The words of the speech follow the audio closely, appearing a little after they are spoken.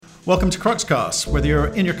Welcome to Cruxcast. Whether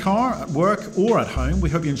you're in your car, at work, or at home,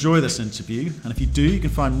 we hope you enjoy this interview. And if you do, you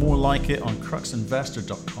can find more like it on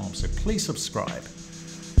cruxinvestor.com. So please subscribe.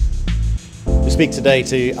 We speak today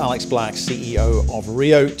to Alex Black, CEO of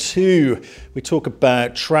Rio2. We talk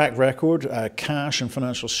about track record, cash and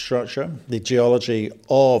financial structure, the geology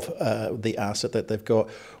of the asset that they've got,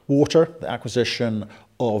 water, the acquisition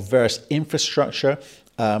of various infrastructure,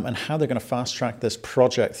 and how they're going to fast track this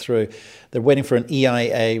project through. They're waiting for an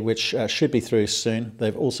EIA, which should be through soon.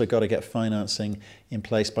 They've also got to get financing in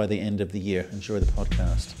place by the end of the year. Enjoy the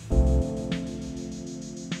podcast.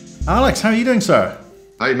 Alex, how are you doing, sir?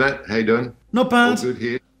 Hey, Matt. How you doing? Not bad. All good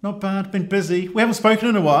here. Not bad. Been busy. We haven't spoken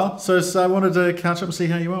in a while, so I wanted to catch up and see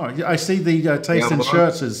how you are. I see the taste in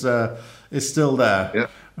shirts is still there. Yeah,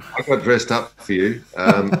 I got dressed up for you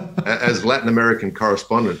as Latin American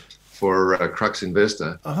correspondent for Crux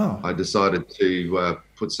Investor. I decided to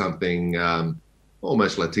put something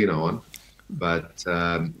almost Latino on, but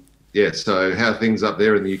yeah. So how are things up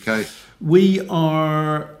there in the UK?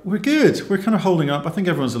 We're good. We're kind of holding up. I think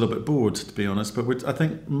everyone's a little bit bored, to be honest, but I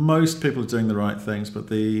think most people are doing the right things. But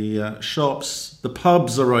the shops, the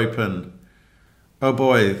pubs are open. Oh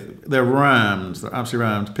boy, they're rammed. They're absolutely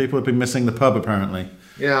rammed. People have been missing the pub, apparently.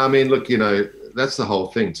 Yeah, I mean, look, that's the whole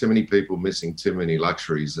thing. Too many people missing too many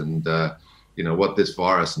luxuries, and what this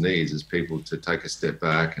virus needs is people to take a step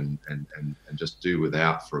back and just do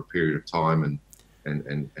without for a period of time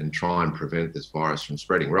and try and prevent this virus from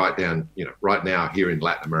spreading. Right now here in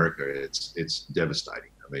Latin America, it's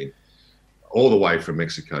devastating. I mean, all the way from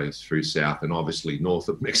Mexico through south, and obviously north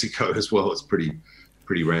of Mexico as well. It's pretty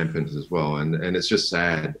rampant as well, and it's just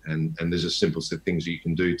sad. And there's just simple things you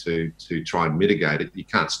can do to try and mitigate it. You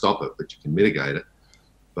can't stop it, but you can mitigate it.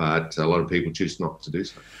 But a lot of people choose not to do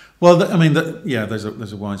so. Well,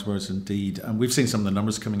 those are wise words indeed. And we've seen some of the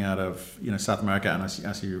numbers coming out of South America, and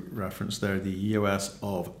as you referenced there, the US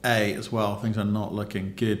of A as well. Things are not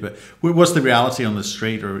looking good. But what's the reality on the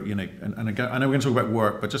street? Or and again, I know we're going to talk about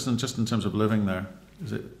work, but just in terms of living there,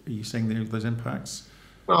 are you seeing those impacts?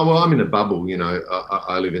 Oh, well, I'm in a bubble.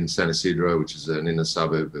 I live in San Isidro, which is an inner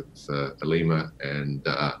suburb of Lima, and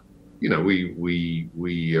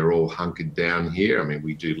we are all hunkered down here. I mean,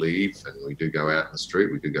 we do leave and we do go out in the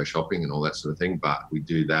street, we do go shopping and all that sort of thing, but we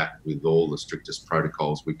do that with all the strictest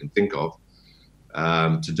protocols we can think of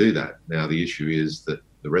to do that. Now, the issue is that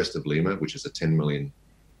the rest of Lima, which is a 10 million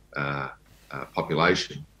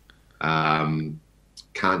population,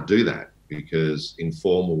 can't do that, because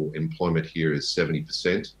informal employment here is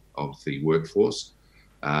 70% of the workforce.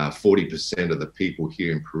 40% of the people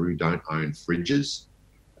here in Peru don't own fridges.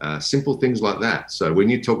 Simple things like that. So when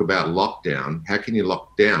you talk about lockdown, how can you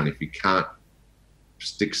lock down if you can't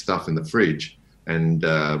stick stuff in the fridge and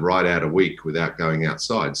ride out a week without going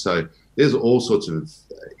outside? So there's all sorts of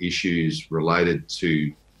issues related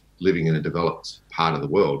to living in a developed part of the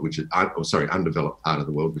world, undeveloped part of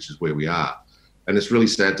the world, which is where we are. And it's really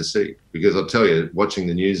sad to see, because I'll tell you, watching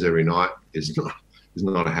the news every night is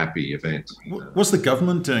not a happy event. What's the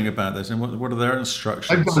government doing about this, and what are their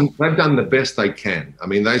instructions? They've done the best they can. I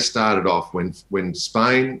mean, they started off when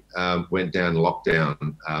Spain went down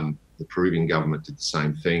lockdown. The Peruvian government did the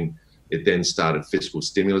same thing. It then started fiscal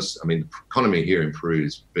stimulus. I mean, the economy here in Peru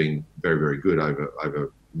has been very, very good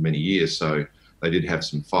over many years. So they did have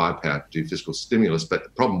some firepower to do fiscal stimulus. But the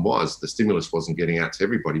problem was the stimulus wasn't getting out to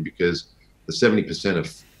everybody, because the 70%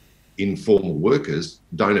 of informal workers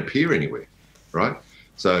don't appear anywhere, right?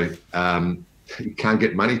 So you can't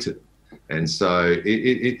get money to them. And so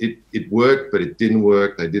it worked, but it didn't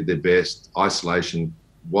work. They did their best. Isolation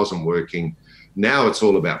wasn't working. Now it's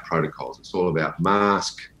all about protocols. It's all about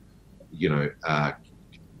mask,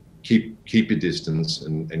 keep your distance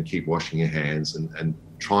and keep washing your hands and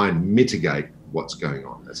try and mitigate what's going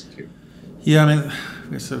on. That's the key. Yeah, I mean,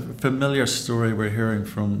 it's a familiar story we're hearing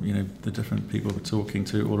from the different people we're talking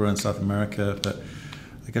to all around South America, but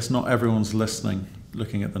I guess not everyone's listening,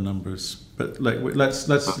 looking at the numbers. But let's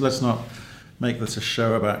not make this a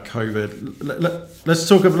show about COVID. Let's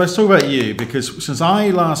talk about you, because since I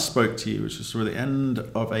last spoke to you, which was sort of the end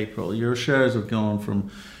of April, your shares have gone from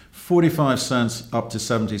 45 cents up to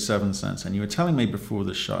 77 cents, and you were telling me before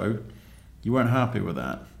the show you weren't happy with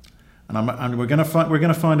that. And we're going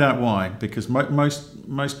to find out why, because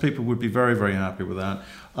most people would be very, very happy with that.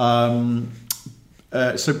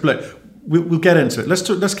 So look, we'll get into it.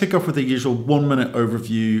 Let's kick off with the usual 1-minute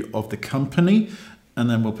overview of the company, and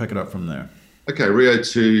then we'll pick it up from there. Okay,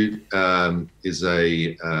 Rio2 is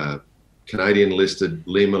a Canadian listed,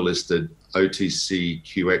 Lima listed, OTC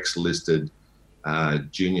QX listed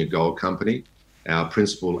junior gold company. Our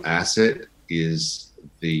principal asset is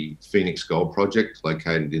the Phoenix Gold Project,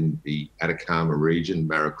 located in the Atacama region,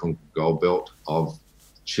 Maricunga Gold Belt of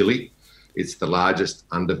Chile. It's the largest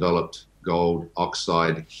undeveloped gold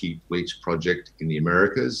oxide heap leach project in the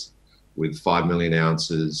Americas, with 5 million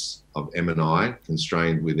ounces of M&I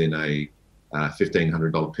constrained within a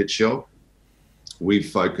 $1,500 pit shell. We've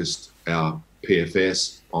focused our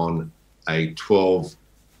PFS on a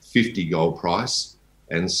 $1,250 gold price.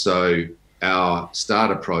 And so our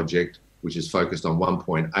starter project, which is focused on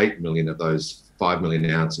 1.8 million of those 5 million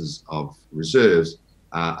ounces of reserves,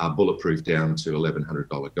 are bulletproof down to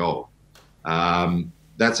 $1,100 gold.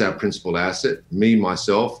 That's our principal asset.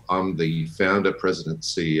 Myself, I'm the founder, president,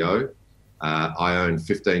 CEO. I own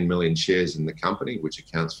 15 million shares in the company, which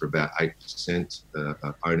accounts for about 8%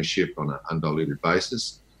 of ownership on an undiluted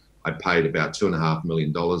basis. I paid about $2.5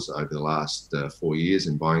 million over the last 4 years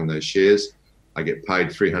in buying those shares. I get paid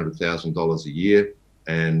 $300,000 a year,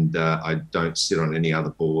 and I don't sit on any other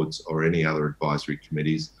boards or any other advisory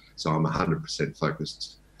committees. So I'm 100%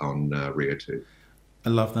 focused on Rio 2. I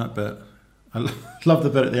love that bit. I love the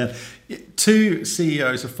bit at the end. 2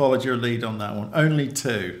 CEOs have followed your lead on that one. Only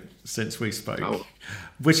 2 since we spoke,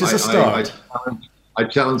 which is a start. I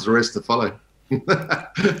challenge the rest to follow.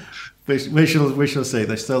 we shall see.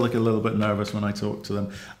 They still look a little bit nervous when I talk to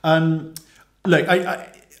them. Look,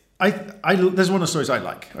 there's one of the stories I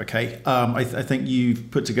like. Okay, I think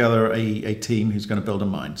you've put together a team who's going to build a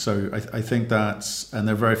mine. So I think that's, and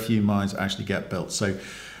there are very few mines that actually get built. So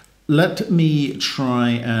let me try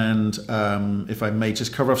and, if I may,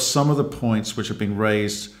 just cover off some of the points which have been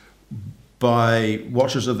raised by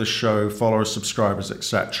watchers of the show, followers, subscribers,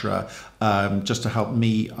 etc., just to help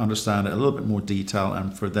me understand it a little bit more detail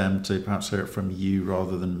and for them to perhaps hear it from you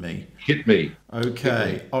rather than me. Hit me.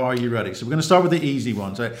 Okay. Hit me. Are you ready? So we're going to start with the easy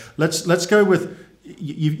ones. Let's go with,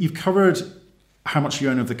 you've covered how much you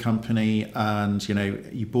own of the company, and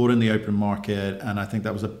you bought in the open market, and I think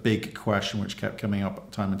that was a big question which kept coming up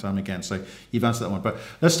time and time again. So you've answered that one, but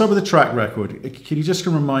let's start with the track record. Can you just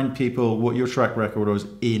remind people what your track record was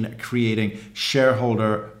in creating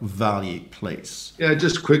shareholder value, please? Yeah,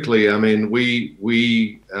 just quickly. I mean,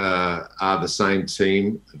 we are the same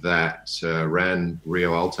team that ran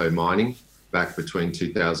Rio Alto Mining back between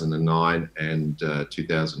 2009 and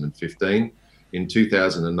 2015. In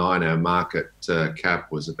 2009, our market cap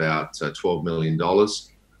was about $12 million.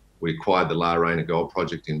 We acquired the La Arena Gold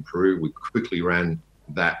Project in Peru. We quickly ran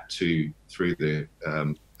that through the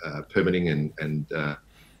permitting and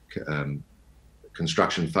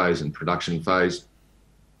construction phase and production phase.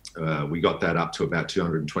 We got that up to about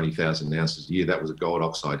 220,000 ounces a year. That was a gold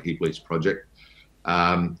oxide heap leach project.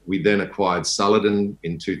 We then acquired Saladin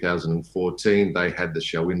in 2014. They had the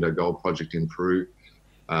Shahuindo Gold Project in Peru.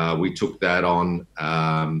 We took that on,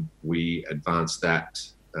 we advanced that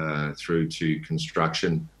through to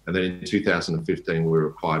construction. And then in 2015, we were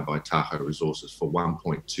acquired by Tahoe Resources for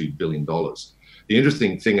 $1.2 billion. The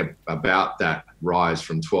interesting thing about that rise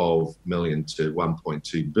from 12 million to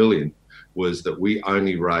 1.2 billion was that we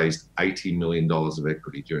only raised $80 million of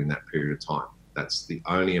equity during that period of time. That's the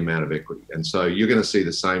only amount of equity. And so you're going to see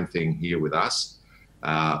the same thing here with us.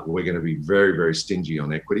 We're going to be very, very stingy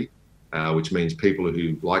on equity. Which means people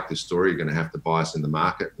who like this story are going to have to buy us in the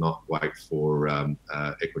market, not wait for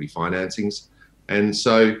equity financings. And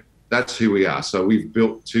so that's who we are. So we've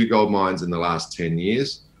built 2 gold mines in the last 10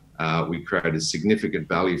 years. We created significant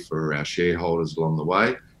value for our shareholders along the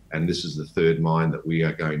way. And this is the 3rd mine that we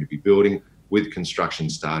are going to be building, with construction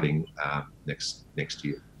starting next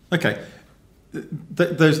year. Okay.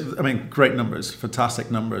 Those, great numbers, fantastic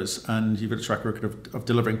numbers, and you've got a track record of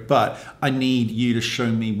delivering. But I need you to show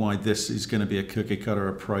me why this is going to be a cookie cutter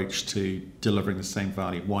approach to delivering the same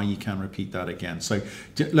value, why you can repeat that again. So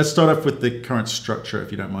let's start off with the current structure, if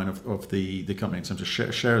you don't mind, of the company in terms of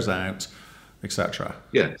shares out, etc.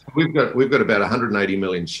 Yeah, we've got about 180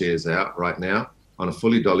 million shares out right now. On a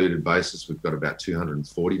fully diluted basis, we've got about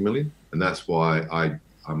 240 million, and that's why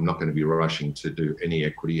I'm not going to be rushing to do any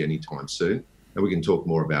equity anytime soon. And we can talk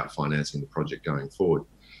more about financing the project going forward.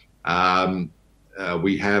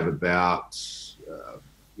 We have about,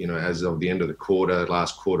 as of the end of the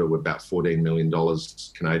last quarter, we're about $14 million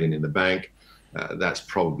Canadian in the bank. That's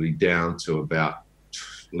probably down to about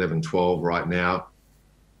 11, 12 right now.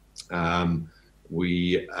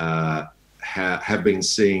 We have been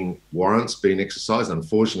seeing warrants being exercised.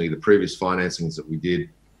 Unfortunately, the previous financings that we did,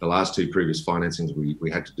 the last 2 previous financings, we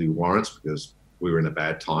had to do warrants because we were in a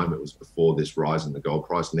bad time. It was before this rise in the gold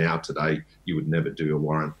price. Now, today, you would never do a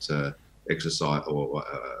warrant exercise or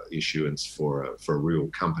issuance for a real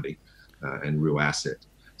company and real asset.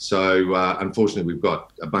 So, unfortunately, we've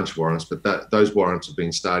got a bunch of warrants, but those warrants have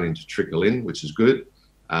been starting to trickle in, which is good.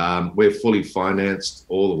 We're fully financed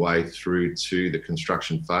all the way through to the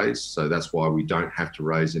construction phase. So that's why we don't have to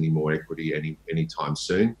raise any more equity anytime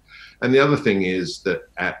soon. And the other thing is that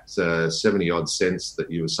at 70 odd cents that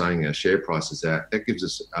you were saying our share price is at, that gives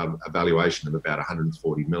us a valuation of about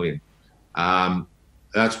 140 million.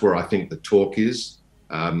 That's where I think the talk is.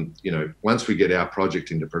 Once we get our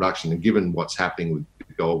project into production, and given what's happening with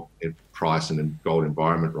the gold price and the gold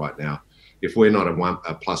environment right now, if we're not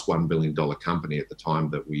a plus $1 billion company at the time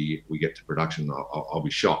that we get to production, I'll be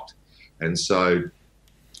shocked. And so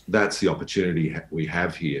that's the opportunity we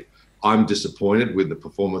have here. I'm disappointed with the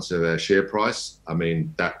performance of our share price. I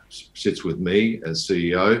mean, that sits with me as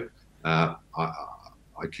CEO. I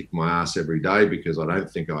kick my ass every day because I don't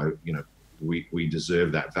think we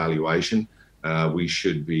deserve that valuation. We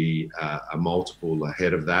should be a multiple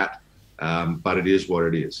ahead of that, but it is what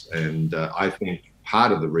it is. And I think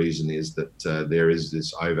part of the reason is that there is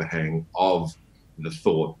this overhang of the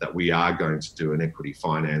thought that we are going to do an equity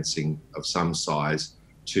financing of some size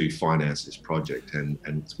to finance this project, and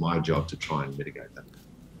it's my job to try and mitigate that.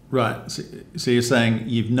 Right. So you're saying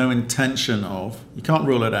you've no intention of, you can't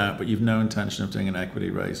rule it out, but you've no intention of doing an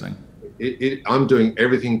equity raising? I'm doing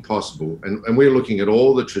everything possible, and we're looking at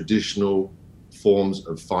all the traditional forms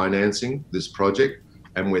of financing this project,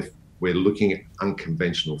 and we're looking at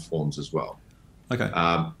unconventional forms as well. Okay.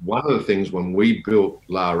 One of the things when we built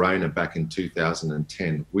La Arena back in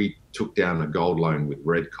 2010, we took down a gold loan with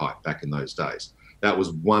Red Kite back in those days. That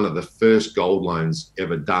was one of the first gold loans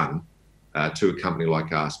ever done to a company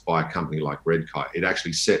like us by a company like Red Kite. It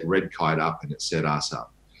actually set Red Kite up and it set us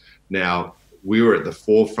up. Now, we were at the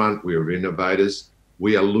forefront, we were innovators.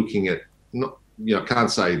 We are looking at, I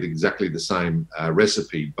can't say exactly the same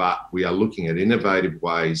recipe, but we are looking at innovative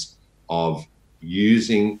ways of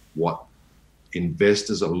using what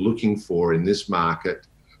investors are looking for in this market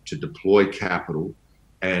to deploy capital,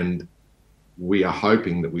 and we are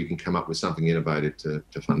hoping that we can come up with something innovative to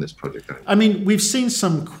fund this project. I mean, we've seen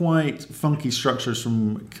some quite funky structures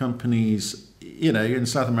from companies, in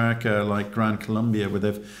South America, like Gran Colombia, where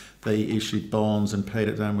they issued bonds and paid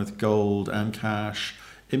it down with gold and cash.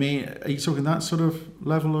 I mean, are you talking that sort of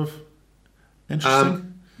level of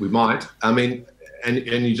interesting? We might. I mean, and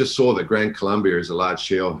you just saw that Gran Colombia is a large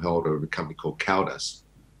shareholder of a company called Caldas,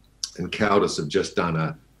 and Caldas have just done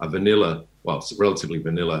a vanilla, well, it's relatively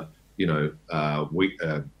vanilla,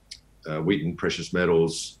 Wheaton Precious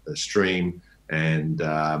Metals stream, and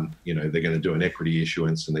they're going to do an equity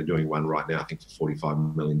issuance, and they're doing one right now, I think, for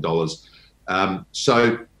 $45 million.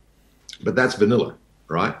 But that's vanilla,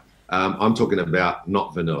 right? I'm talking about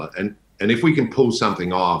not vanilla, and if we can pull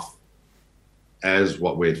something off as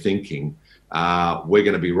what we're thinking, we're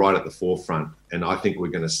going to be right at the forefront, and I think we're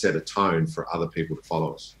going to set a tone for other people to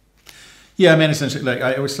follow us. Yeah, I mean, essentially, like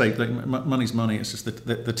I always say, like money's money. It's just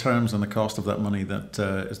the terms and the cost of that money that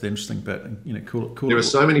is the interesting bit. Cool. There are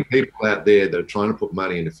so many people out there that are trying to put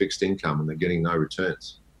money into fixed income and they're getting no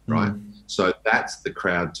returns, right? So that's the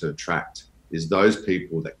crowd to attract, is those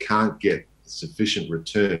people that can't get sufficient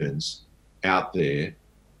returns out there,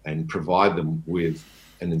 and provide them with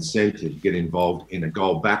an incentive to get involved in a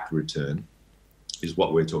gold-backed return is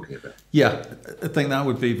what we're talking about. Yeah, I think that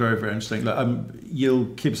would be very, very interesting.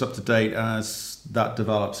 You'll keep us up to date as that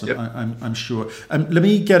develops, Yep. I'm sure. Let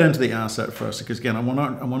me get into the asset first, because again, I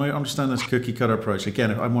want to understand this cookie cutter approach.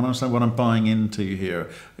 Again, I want to understand what I'm buying into here.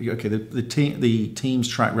 Okay, the team's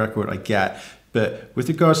track record I get, but with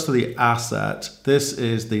regards to the asset, this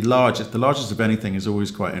is the largest. The largest of anything is always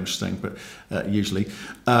quite interesting, but usually,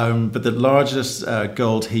 but the largest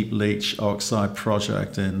gold heap leach oxide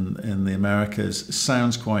project in the Americas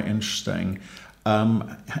sounds quite interesting.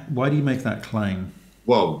 Why do you make that claim?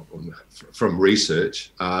 Well, from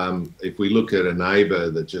research, if we look at a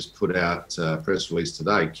neighbour that just put out a press release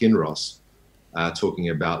today, Kinross,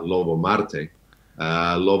 talking about Lobo Marte.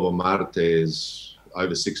 Lobo Marte is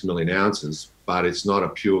over 6 million ounces, but it's not a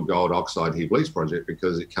pure gold oxide heap leach project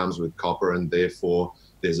because it comes with copper, and therefore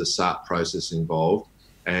there's a SART process involved.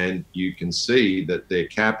 And you can see that their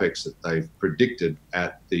capex that they've predicted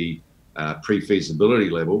at the pre-feasibility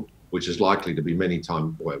level, which is likely to be many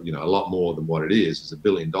times, a lot more than what it is $1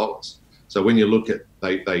 billion. So when you look at,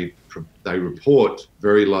 they report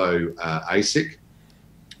very low AISC,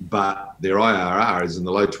 but their IRR is in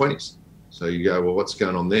the low 20s. So you go, well, what's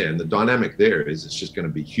going on there? And the dynamic there is it's just going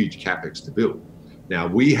to be huge capex to build. Now,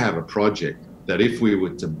 we have a project that if we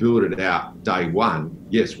were to build it out day one,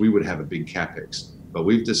 yes, we would have a big capex. But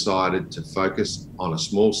we've decided to focus on a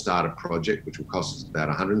small startup project, which will cost us about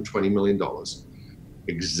 $120 million.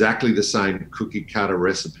 Exactly the same cookie cutter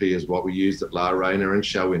recipe as what we used at La Arena and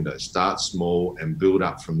Shell Window. Start small and build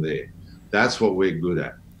up from there. That's what we're good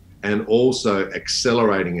at. and also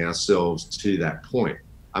accelerating ourselves to that point.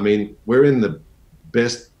 I mean, we're in the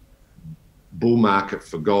best bull market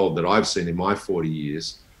for gold that I've seen in my 40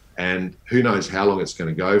 years, and who knows how long it's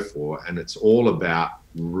going to go for. And it's all about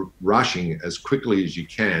rushing as quickly as you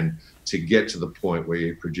can to get to the point where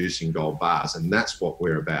you're producing gold bars, and that's what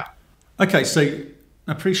we're about. Okay, so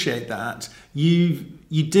I appreciate that. You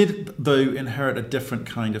did, though, inherit a different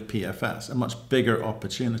kind of PFS, a much bigger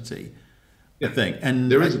opportunity, I think.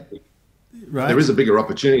 And there is a bigger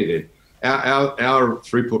opportunity there. Our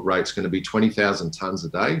throughput rate is going to be 20,000 tonnes a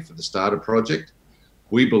day for the starter project.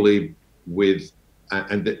 We believe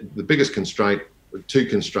the biggest constraint, two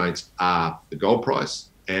constraints are the gold price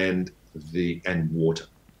and water,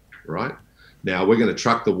 right? Now we're going to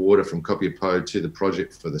truck the water from Copiapó to the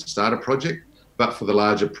project for the starter project, but for the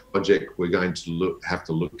larger project, we're going to have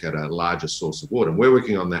to look at a larger source of water. And we're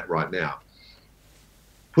working on that right now.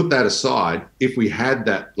 Put that aside, if we had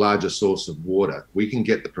that larger source of water, we can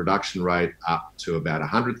get the production rate up to about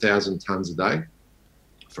 100,000 tonnes a day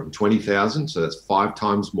from 20,000, so that's 5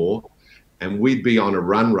 times more. And we'd be on a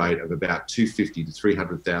run rate of about 250 to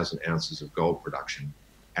 300,000 ounces of gold production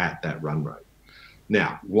at that run rate.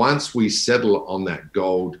 Now, once we settle on that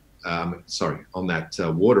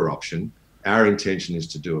water option, our intention is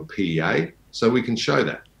to do a PEA so we can show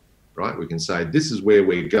that, right? We can say, this is where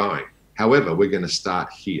we're going. However, we're going to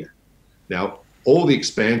start here. Now, all the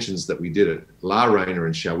expansions that we did at La Reina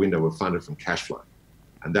and Shahuindo were funded from cash flow.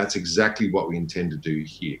 And that's exactly what we intend to do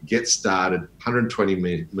here. Get started,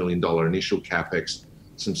 $120 million initial CapEx,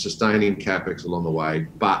 some sustaining CapEx along the way,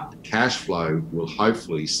 but cash flow will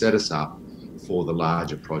hopefully set us up for the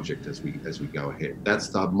larger project as we go ahead. That's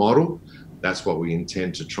the model. That's what we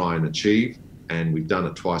intend to try and achieve. And we've done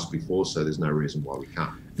it twice before, so there's no reason why we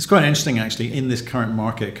can't. It's quite interesting, actually, in this current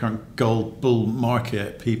gold bull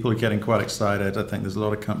market, people are getting quite excited. I think there's a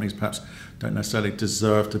lot of companies perhaps don't necessarily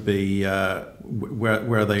deserve to be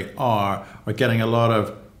where they are getting a lot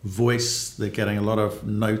of voice, they're getting a lot of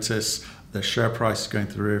notice, their share price is going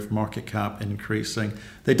through the roof, market cap increasing.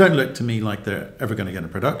 They don't look to me like they're ever going to get into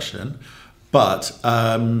production, but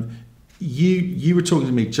you were talking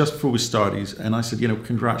to me just before we started, and I said,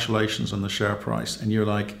 congratulations on the share price, and you're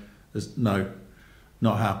like, no,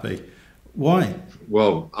 not happy. Why?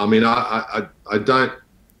 Well, I mean, I don't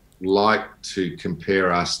like to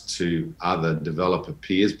compare us to other developer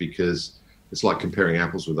peers because it's like comparing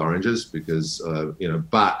apples with oranges because,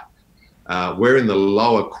 but we're in the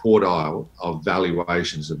lower quartile of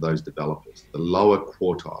valuations of those developers, the lower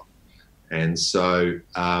quartile. And so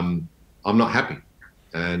I'm not happy.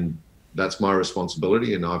 And that's my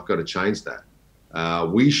responsibility, and I've got to change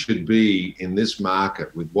that. We should be in this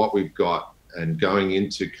market with what we've got and going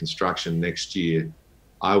into construction next year,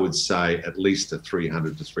 I would say at least a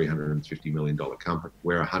 $300 to $350 million company.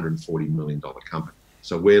 We're a $140 million company.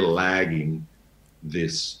 So we're lagging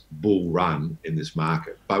this bull run in this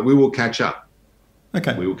market, but we will catch up.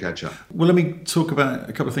 Okay. We will catch up. Well, let me talk about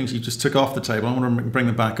a couple of things you just took off the table. I want to bring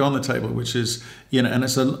them back on the table, which is, and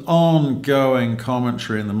it's an ongoing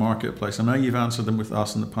commentary in the marketplace. I know you've answered them with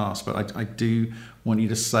us in the past, but I do want you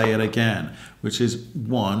to say it again, which is,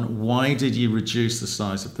 one, why did you reduce the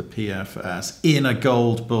size of the PFS in a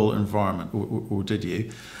gold bull environment, or did you?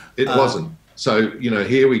 It wasn't. So,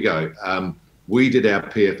 here we go. We did our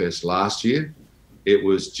PFS last year. It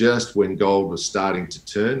was just when gold was starting to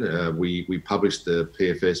turn. We published the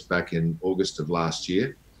PFS back in August of last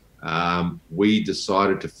year. We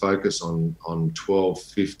decided to focus on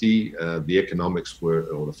 1250. The economics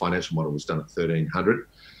the financial model was done at 1300.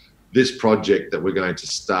 This project that we're going to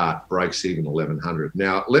start breaks even 1100.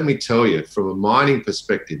 Now, let me tell you, from a mining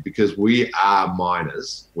perspective, because we are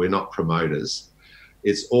miners, we're not promoters,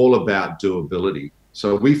 it's all about doability.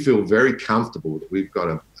 So we feel very comfortable that we've got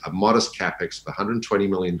a modest capex of $120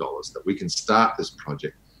 million that we can start this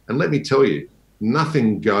project. And let me tell you,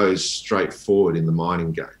 nothing goes straight forward in the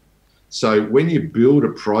mining game. So when you build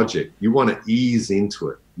a project, you want to ease into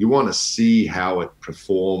it. You want to see how it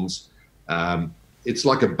performs. It's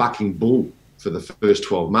like a bucking bull for the first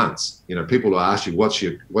 12 months. People will ask you, what's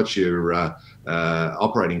your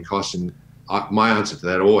operating cost? And my answer to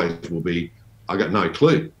that always will be, I got no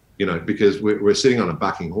clue. Because we're sitting on a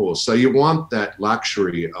bucking horse. So you want that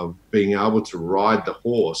luxury of being able to ride the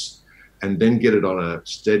horse and then get it on a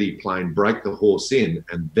steady plane, break the horse in,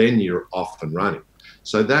 and then you're off and running.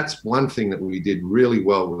 So that's one thing that we did really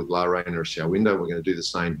well with La Reina or Shahuindo. We're going to do the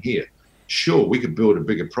same here. Sure, we could build a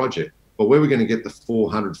bigger project, but where are we going to get the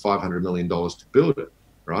 $400, $500 million to build it,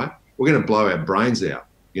 right? We're going to blow our brains out.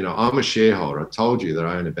 I'm a shareholder. I told you that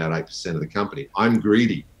I own about 8% of the company. I'm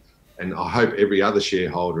greedy. And I hope every other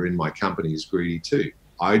shareholder in my company is greedy too.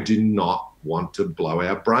 I do not want to blow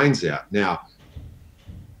our brains out. Now,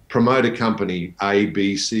 promoter company A,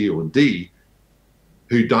 B, C, or D,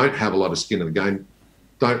 who don't have a lot of skin in the game,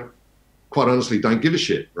 quite honestly don't give a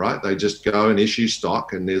shit, right? They just go and issue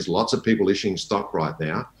stock, and there's lots of people issuing stock right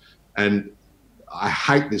now. And I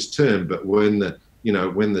hate this term, but when the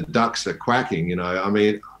ducks are quacking, I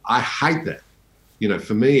mean, I hate that.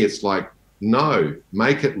 For me, it's like, no,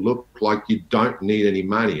 make it look like you don't need any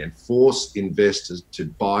money and force investors to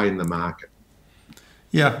buy in the market.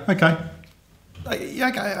 Yeah, okay.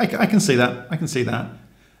 I can see that. I can see that.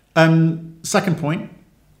 Second point,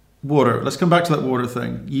 water. Let's come back to that water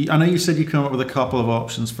thing. I know you said you come up with a couple of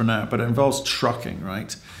options for now, but it involves trucking,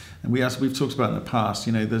 right? And we've talked about in the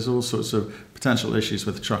past, there's all sorts of potential issues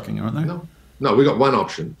with trucking, aren't there? No, we've got one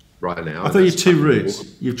option right now. I thought you had two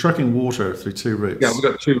routes. You're trucking water through two routes. Yeah, we've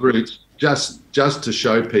got two routes. Just to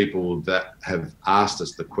show people that have asked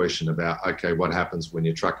us the question about, okay, what happens when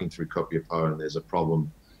you're trucking through Copiapó and there's a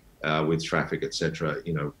problem with traffic, etc.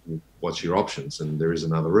 What's your options? And there is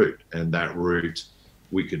another route, and that route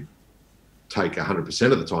we could take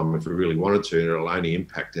 100% of the time if we really wanted to, and it'll only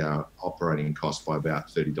impact our operating cost by about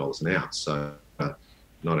 $30 an ounce. So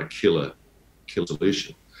not a killer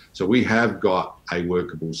solution. So we have got a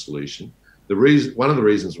workable solution. One of the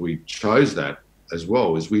reasons we chose that as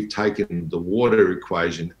well is we've taken the water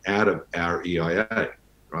equation out of our EIA,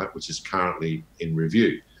 right, which is currently in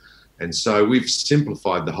review. And so we've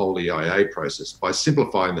simplified the whole EIA process. By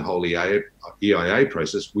simplifying the whole EIA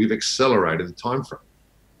process, we've accelerated the timeframe.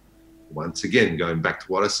 Once again, going back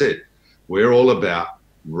to what I said, we're all about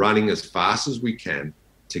running as fast as we can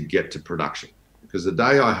to get to production. Because the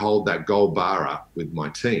day I hold that gold bar up with my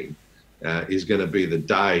team is going to be the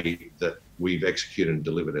day that we've executed and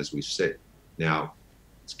delivered as we've said. Now,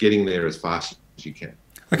 it's getting there as fast as you can.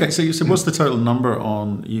 Okay, so you said, what's the total number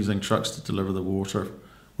on using trucks to deliver the water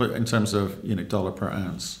in terms of dollar per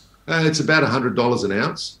ounce? It's about $100 an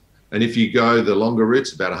ounce, and if you go the longer route,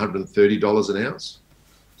 it's about $130 an ounce.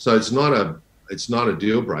 So it's not a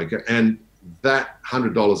deal breaker, and that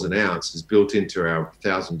 $100 an ounce is built into our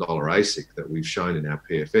 $1,000 AISC that we've shown in our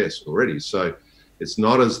PFS already. So it's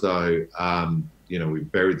not as though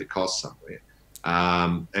we've buried the cost somewhere,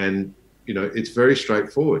 and it's very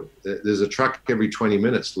straightforward. There's a truck every 20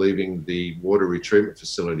 minutes leaving the water retreatment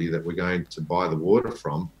facility that we're going to buy the water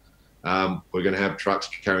from. We're going to have trucks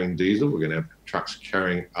carrying diesel. We're going to have trucks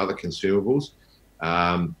carrying other consumables.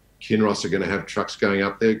 Kinross are going to have trucks going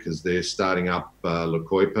up there because they're starting up La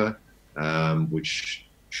Coipa, which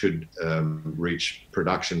should reach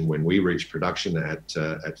production when we reach production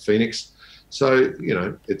at Phoenix. So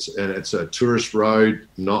it's a tourist road,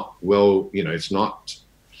 it's not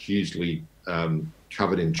hugely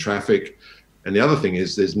covered in traffic. And the other thing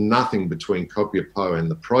is there's nothing between Copiapó and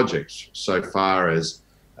the project so far as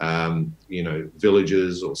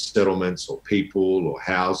villages or settlements or people or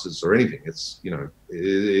houses or anything. It's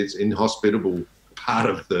it's inhospitable part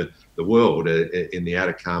of the world in the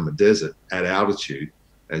Atacama Desert at altitude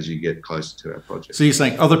as you get closer to our project. So you're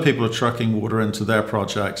saying other people are trucking water into their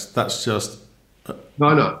projects? That's just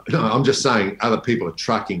No, I'm just saying other people are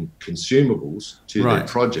trucking consumables to their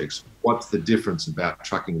projects. What's the difference about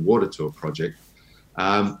trucking water to a project?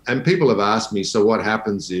 And people have asked me, so what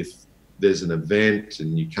happens if there's an event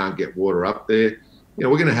and you can't get water up there? We're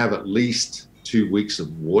going to have at least 2 weeks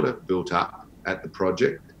of water built up at the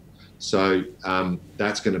project. So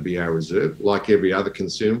that's going to be our reserve. Like every other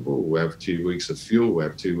consumable, we'll have 2 weeks of fuel, we'll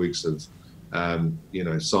have 2 weeks of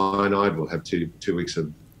cyanide, we'll have two weeks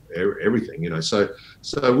of everything, so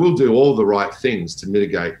we'll do all the right things to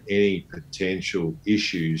mitigate any potential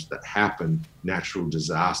issues that happen, natural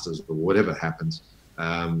disasters or whatever happens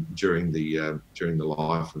during the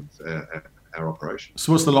life of our operation.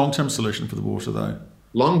 So what's the long-term solution for the water though?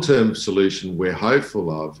 Long-term solution we're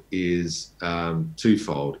hopeful of is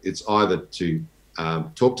twofold. It's either to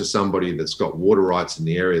talk to somebody that's got water rights in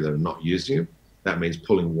the area that are not using them. That means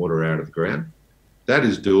pulling water out of the ground. That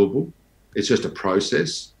is doable. It's just a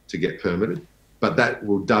process to get permitted, but that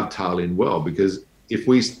will dovetail in well, because if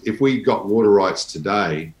we got water rights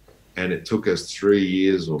today and it took us 3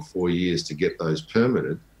 years or 4 years to get those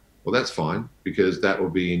permitted, well, that's fine, because that will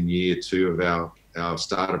be in year 2 of our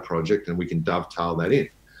starter project and we can dovetail that in.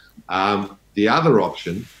 The other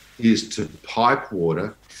option is to pipe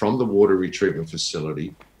water from the water retreatment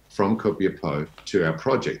facility from Copiapó to our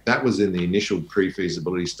project. That was in the initial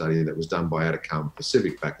pre-feasibility study that was done by Atacama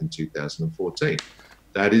Pacific back in 2014.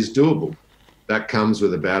 That is doable. That comes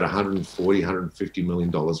with about $140, $150 million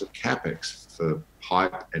of capex for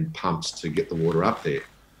pipe and pumps to get the water up there.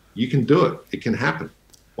 You can do it. It can happen.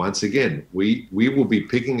 Once again, we will be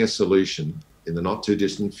picking a solution in the not too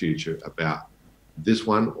distant future about this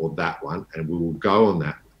one or that one, and we will go on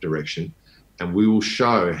that direction, and we will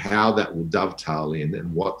show how that will dovetail in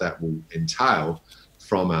and what that will entail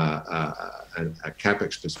from a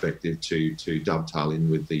CapEx perspective to dovetail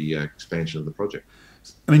in with the expansion of the project.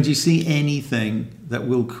 I mean, do you see anything that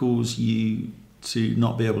will cause you to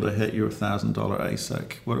not be able to hit your $1,000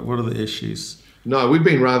 AISC? What are the issues? No, we've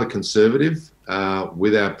been rather conservative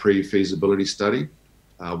with our pre-feasibility study.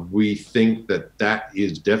 We think that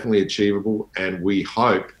is definitely achievable, and we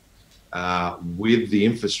hope with the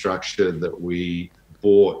infrastructure that we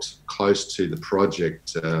bought close to the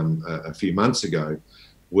project a few months ago,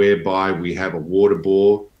 whereby we have a water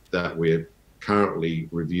bore that we're currently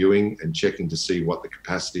reviewing and checking to see what the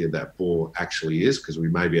capacity of that bore actually is, because we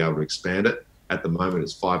may be able to expand it. At the moment,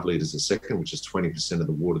 it's 5 litres a second, which is 20% of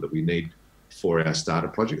the water that we need for our starter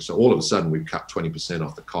project. So all of a sudden, we've cut 20%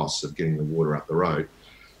 off the costs of getting the water up the road.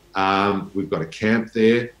 We've got a camp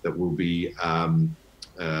there that we'll be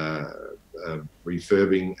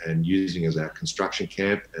refurbing and using as our construction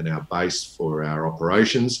camp and our base for our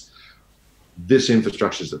operations. This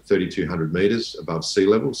infrastructure is at 3,200 metres above sea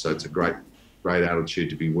level, so it's a great altitude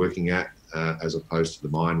to be working at, as opposed to the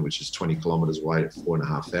mine, which is 20 kilometres away at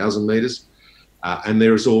 4,500 metres. And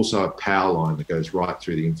there is also a power line that goes right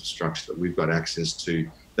through the infrastructure that we've got access to,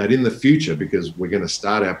 that in the future, because we're going to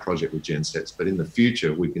start our project with gensets, but in the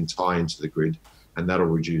future we can tie into the grid, and that'll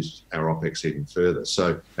reduce our OPEX even further.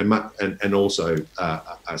 So, and also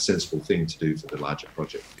a sensible thing to do for the larger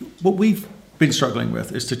project. What we've been struggling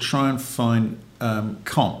with is to try and find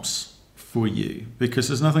comps for you, because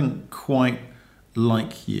there's nothing quite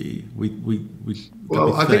like you.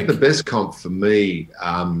 I think the best comp for me,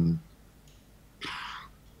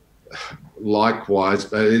 likewise,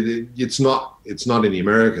 but it's not in the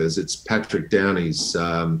Americas. It's Patrick Downey's,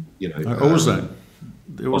 Orezone.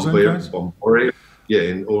 The Orezone guys? Yeah,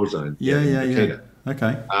 in Orezone. Yeah.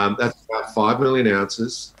 Okay. That's about 5 million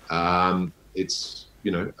ounces. It's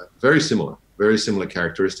very similar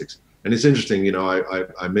characteristics. And it's interesting,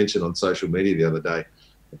 I mentioned on social media the other day,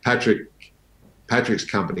 Patrick's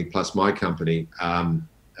company plus my company,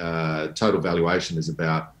 total valuation is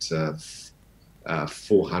about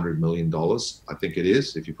 $400 million, I think it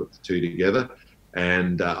is, if you put the two together.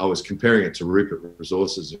 And I was comparing it to Rupert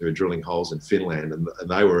Resources, who are drilling holes in Finland, and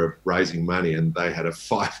they were raising money, and they had a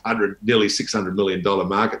nearly $600 million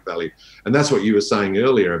market value. And that's what you were saying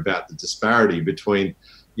earlier about the disparity between,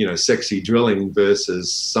 sexy drilling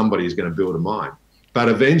versus somebody who's going to build a mine. But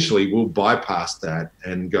eventually we'll bypass that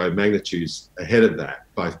and go magnitudes ahead of that,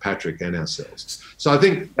 both Patrick and ourselves. So I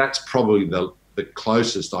think that's probably the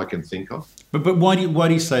closest I can think of. But why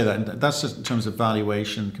do you say that? And that's just in terms of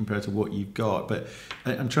valuation compared to what you've got. But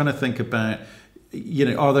I'm trying to think about,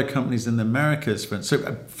 are there companies in the Americas?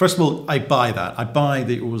 So first of all, I buy that. I buy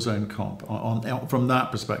the Orezone comp from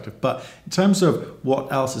that perspective. But in terms of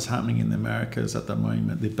what else is happening in the Americas at the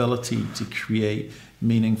moment, the ability to create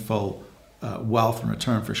meaningful wealth and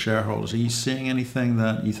return for shareholders, are you seeing anything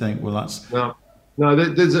that you think, well, that's... No,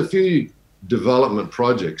 there's a few development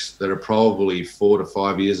projects that are probably 4 to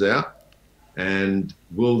 5 years out. And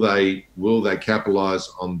will they capitalize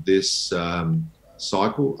on this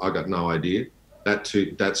cycle? I got no idea.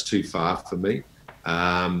 That's too far for me.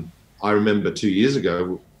 I remember 2 years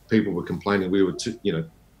ago, people were complaining we were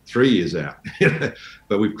 3 years out,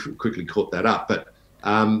 but we've quickly caught that up. But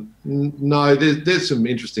no, there's some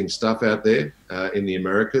interesting stuff out there in the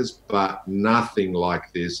Americas, but nothing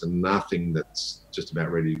like this, and nothing that's just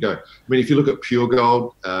about ready to go. I mean, if you look at Pure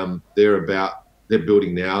Gold, they're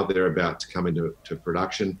building now. They're about to come into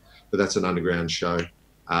production, but that's an underground show.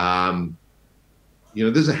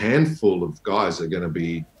 There's a handful of guys that are going to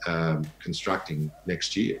be constructing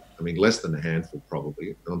next year. I mean, less than a handful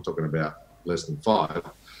probably. I'm talking about less than 5.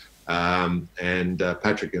 And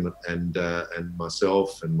Patrick and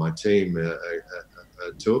myself and my team are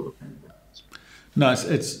 2 of them. No,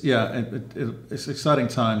 it's exciting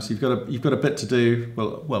times. You've got a bit to do.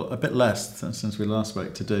 Well, a bit less since we last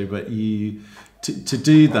spoke to do, but to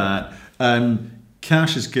do that,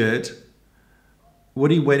 cash is good. What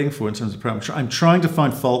are you waiting for in terms of program? I'm trying to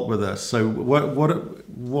find fault with this. So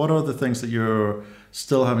what are the things that you're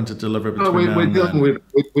still having to deliver between now and then?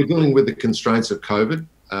 We're dealing with the constraints of COVID.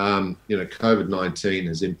 COVID-19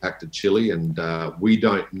 has impacted Chile, and we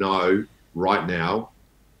don't know right now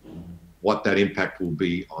what that impact will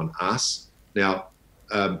be on us. Now,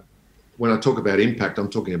 when I talk about impact, I'm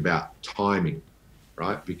talking about timing,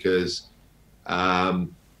 right? Because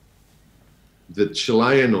the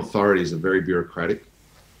Chilean authorities are very bureaucratic.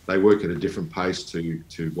 They work at a different pace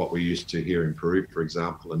to what we're used to here in Peru, for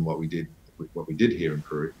example, and what we did here in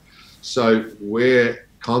Peru. So we're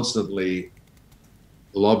constantly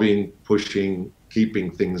lobbying, pushing,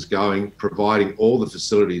 keeping things going, providing all the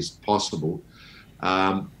facilities possible.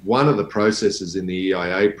 One of the processes in the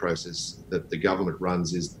EIA process that the government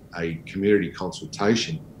runs is a community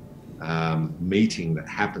consultation meeting that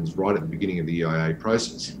happens right at the beginning of the EIA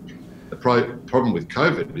process. The problem with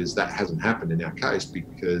COVID is that hasn't happened in our case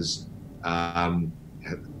because you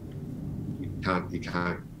can't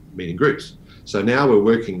meet in groups. So now we're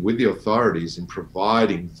working with the authorities in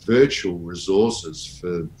providing virtual resources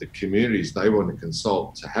for the communities they want to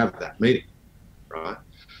consult to have that meeting, right?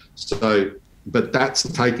 So, but that's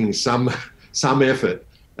taking some effort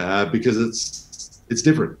because it's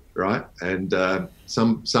different, right? And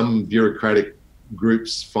some bureaucratic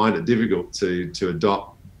groups find it difficult to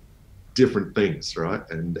adopt different things, right?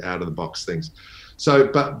 And out of the box things. So,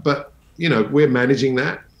 but you know, we're managing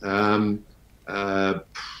that.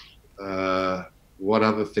 What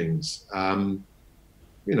other things?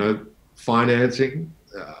 You know, financing.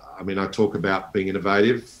 I mean, I talk about being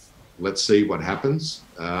innovative. Let's see what happens.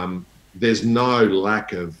 There's no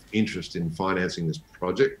lack of interest in financing this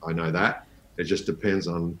project. I know that. It just depends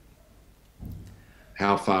on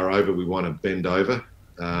how far over we want to bend over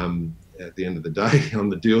at the end of the day on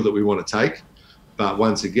the deal that we want to take. But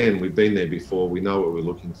once again, we've been there before. We know what we're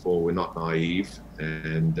looking for. We're not naive,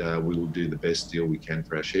 and we will do the best deal we can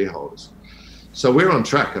for our shareholders. So we're on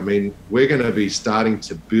track. I mean, we're going to be starting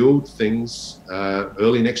to build things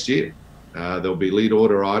early next year. There'll be lead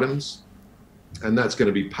order items, and that's going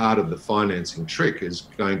to be part of the financing trick, is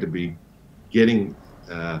going to be getting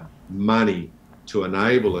money to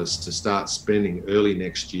enable us to start spending early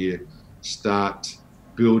next year, start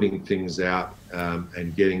building things out,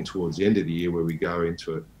 and getting towards the end of the year where we go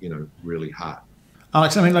into it, you know, really hard.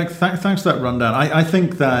 Alex, I mean, like, thanks for that rundown. I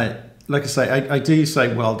think that, like I say, I do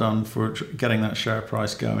say well done for getting that share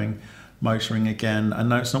price going, motoring again. I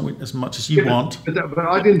know it's not as much as you want. But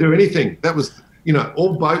I didn't do anything. That was, you know,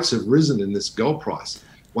 all boats have risen in this gold price.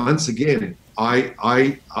 Once again, I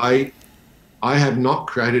have not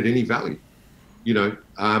created any value, you know,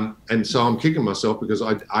 and so I'm kicking myself because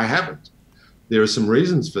I haven't. There are some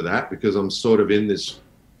reasons for that, because I'm sort of in this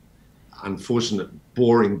unfortunate,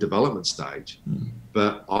 boring development stage,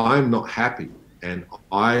 but I'm not happy, and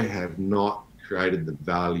I have not created the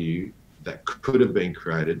value that could have been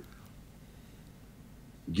created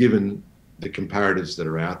given the comparatives that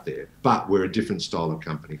are out there. But we're a different style of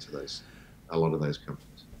company to a lot of those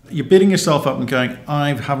companies. You're beating yourself up and going,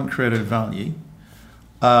 I haven't created value.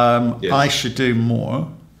 Yes. I should do more.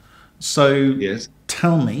 So yes.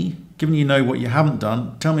 Tell me, given you know what you haven't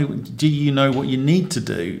done, tell me, do you know what you need to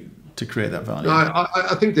do to create that value? No,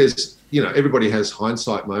 I think there's, you know, everybody has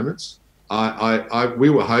hindsight moments. We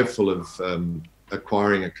were hopeful of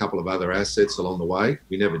acquiring a couple of other assets along the way.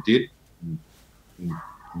 We never did,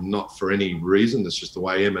 not for any reason. That's just the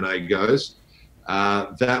way M&A goes.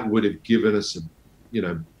 That would have given us a, you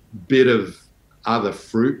know, bit of other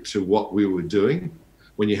fruit to what we were doing.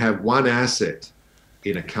 When you have one asset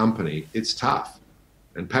in a company, it's tough.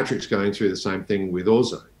 And Patrick's going through the same thing with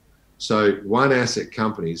Orzo. So one asset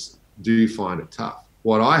companies do find it tough.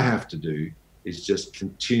 What I have to do is just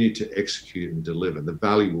continue to execute and deliver. The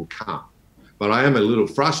value will come. But I am a little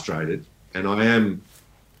frustrated, and I am,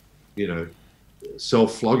 you know,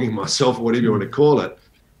 self-flogging myself, whatever you want to call it,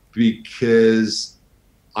 because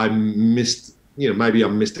I missed, you know, maybe I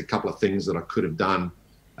missed a couple of things that I could have done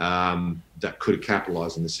that could have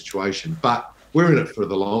capitalized on the situation. But we're in it for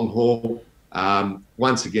the long haul.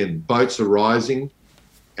 Once again, boats are rising,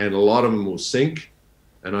 and a lot of them will sink,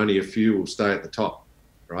 and only a few will stay at the top,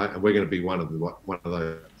 right? And we're going to be one of those at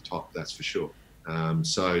the top, that's for sure.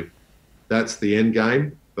 So that's the end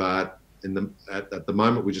game. But at the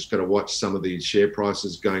moment, we just got to watch some of these share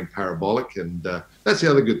prices going parabolic, and that's the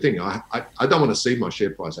other good thing. I don't want to see my share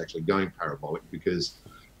price actually going parabolic, because,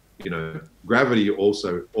 you know, gravity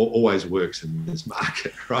also always works in this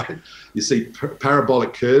market, right? You see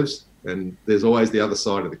parabolic curves, and there's always the other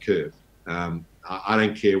side of the curve. I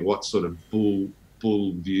don't care what sort of bull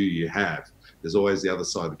view you have. There's always the other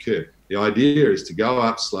side of the curve. The idea is to go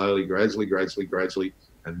up slowly, gradually,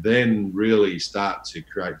 and then really start to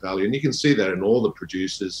create value. And you can see that in all the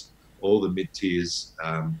producers, all the mid-tiers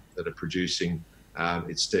that are producing.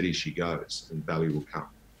 It's steady as she goes, and value will come.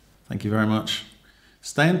 Thank you very much.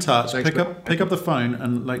 Stay in touch. Thanks, pick up the phone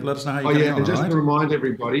and let us know how you're getting on. And just to remind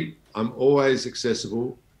everybody, I'm always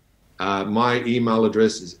accessible. My email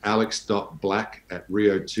address is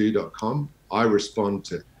alex.black@rio2.com. I respond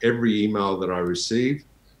to every email that I receive.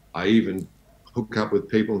 I even hook up with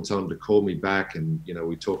people and tell them to call me back, and, you know,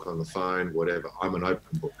 we talk on the phone, whatever. I'm an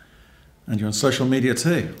open book. And you're on social media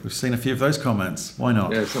too. We've seen a few of those comments. Why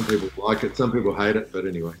not? Yeah, some people like it, some people hate it, but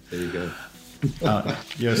anyway, there you go.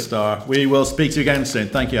 You're a star. We will speak to you again soon.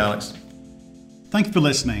 Thank you, Alex. Thank you for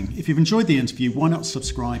listening. If you've enjoyed the interview, why not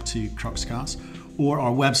subscribe to Cruxcast or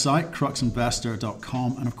our website,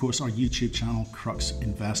 cruxinvestor.com, and of course our YouTube channel, Crux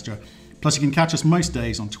Investor. Plus you can catch us most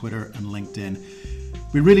days on Twitter and LinkedIn.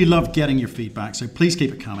 We really love getting your feedback, so please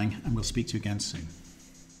keep it coming, and we'll speak to you again soon.